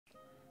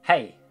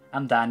Hey,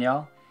 I'm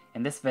Daniel.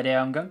 In this video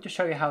I'm going to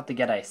show you how to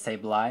get a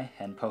Sableye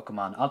in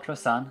Pokémon Ultra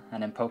Sun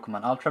and in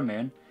Pokémon Ultra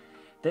Moon.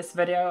 This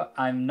video,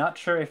 I'm not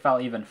sure if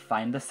I'll even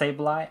find the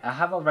Sableye. I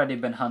have already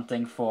been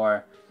hunting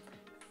for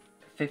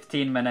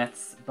 15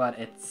 minutes, but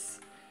it's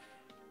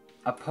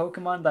a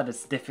Pokemon that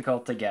is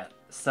difficult to get.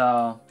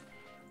 So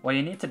what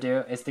you need to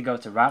do is to go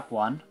to Route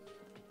 1,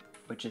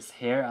 which is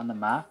here on the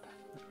map,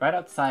 right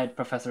outside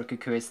Professor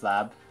Kukui's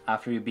lab.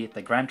 After you beat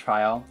the Grand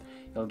Trial,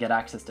 you'll get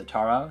access to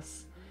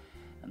Tauros.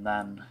 And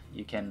then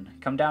you can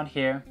come down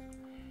here,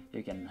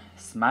 you can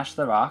smash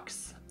the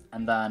rocks,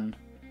 and then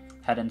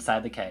head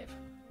inside the cave.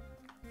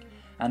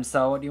 And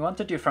so what you want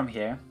to do from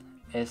here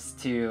is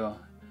to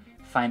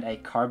find a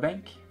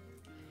Carbink.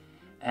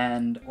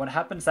 And what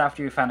happens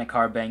after you find a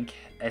Carbink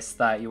is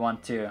that you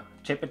want to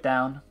chip it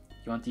down.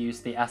 You want to use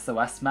the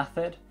SOS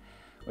method,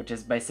 which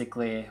is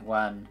basically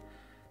when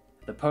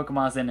the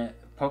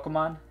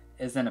Pokemon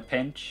is in a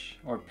pinch,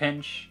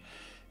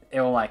 it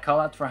will like call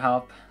out for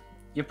help.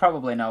 You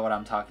probably know what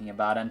I'm talking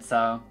about, and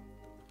so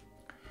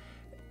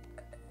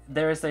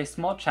there is a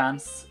small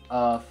chance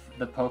of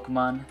the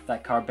Pokemon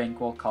that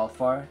Carbink will call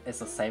for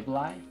is a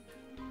Sableye.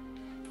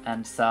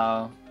 And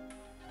so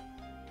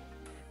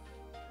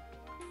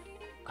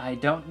I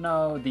don't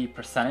know the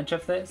percentage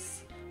of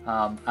this.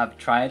 I've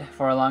tried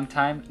for a long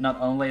time. Not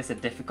only is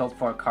it difficult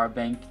for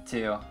Carbink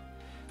to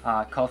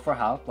call for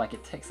help, like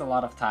it takes a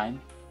lot of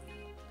time,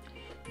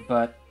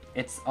 but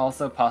it's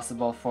also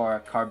possible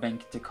for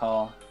Carbink to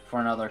call for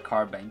another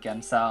Carbink,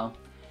 and so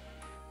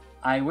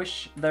I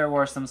wish there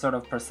were some sort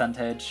of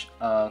percentage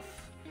of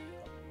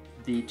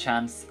the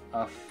chance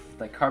of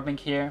the Carbink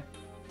here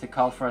to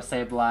call for a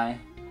Sableye,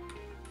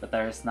 but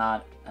there is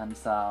not, and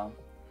so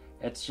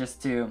it's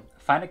just to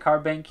find a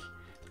Carbink,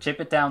 chip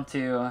it down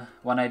to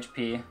 1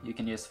 HP, you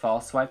can use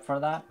False Swipe for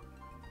that,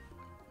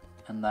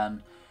 and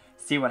then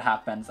see what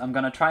happens. I'm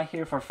gonna try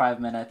here for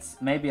 5 minutes,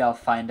 maybe I'll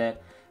find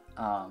it.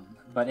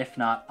 But if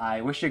not, I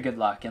wish you good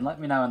luck, and let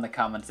me know in the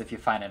comments if you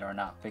find it or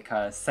not,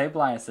 because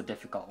Sableye is a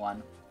difficult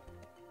one.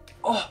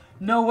 Oh,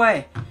 no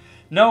way!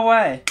 No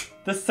way!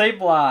 The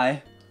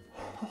Sableye!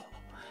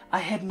 I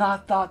had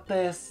not thought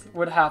this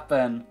would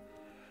happen.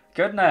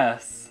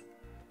 Goodness!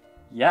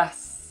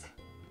 Yes!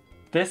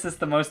 This is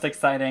the most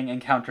exciting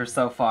encounter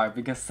so far,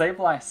 because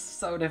Sableye is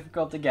so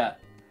difficult to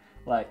get.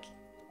 Like,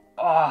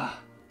 oh!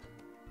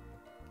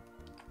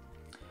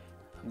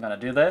 I'm gonna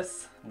do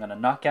this. I'm gonna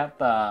knock out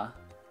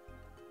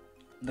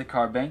the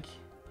Carbink,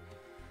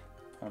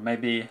 or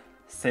maybe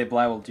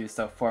Sableye will do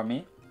so for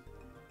me.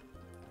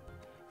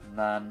 And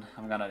then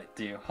I'm gonna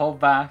do hold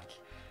back,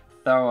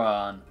 throw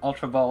an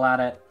Ultra Ball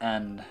at it,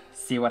 and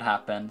see what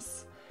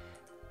happens.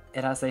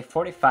 It has a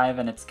 45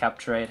 in its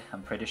capture rate,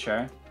 I'm pretty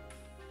sure.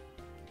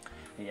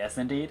 Yes,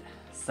 indeed.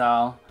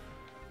 So,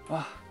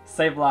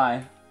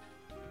 Sableye.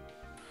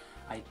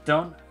 I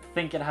don't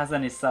think it has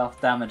any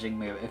self-damaging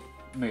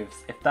moves.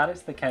 If that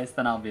is the case,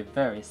 then I'll be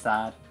very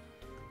sad.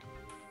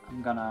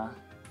 I'm gonna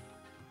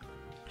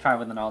try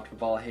with an Ultra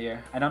Ball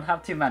here. I don't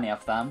have too many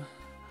of them.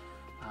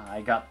 I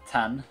got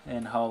 10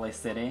 in Holy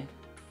City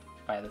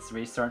by this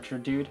researcher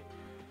dude.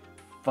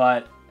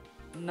 But,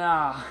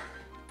 no.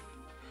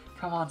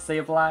 Come on,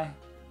 Sableye.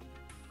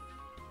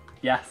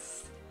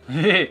 Yes.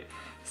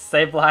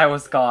 Sableye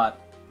was caught.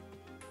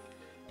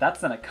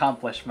 That's an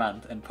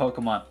accomplishment in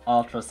Pokemon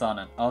Ultra Sun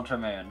and Ultra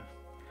Moon.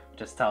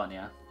 Just telling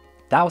ya.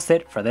 That was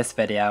it for this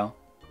video.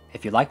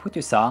 If you like what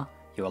you saw,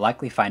 you will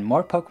likely find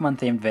more Pokemon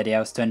themed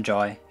videos to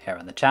enjoy here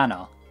on the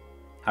channel.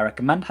 I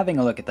recommend having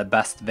a look at the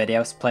best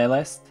videos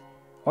playlist,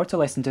 or to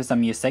listen to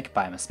some music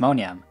by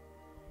Mismonium.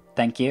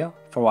 Thank you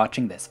for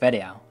watching this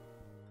video.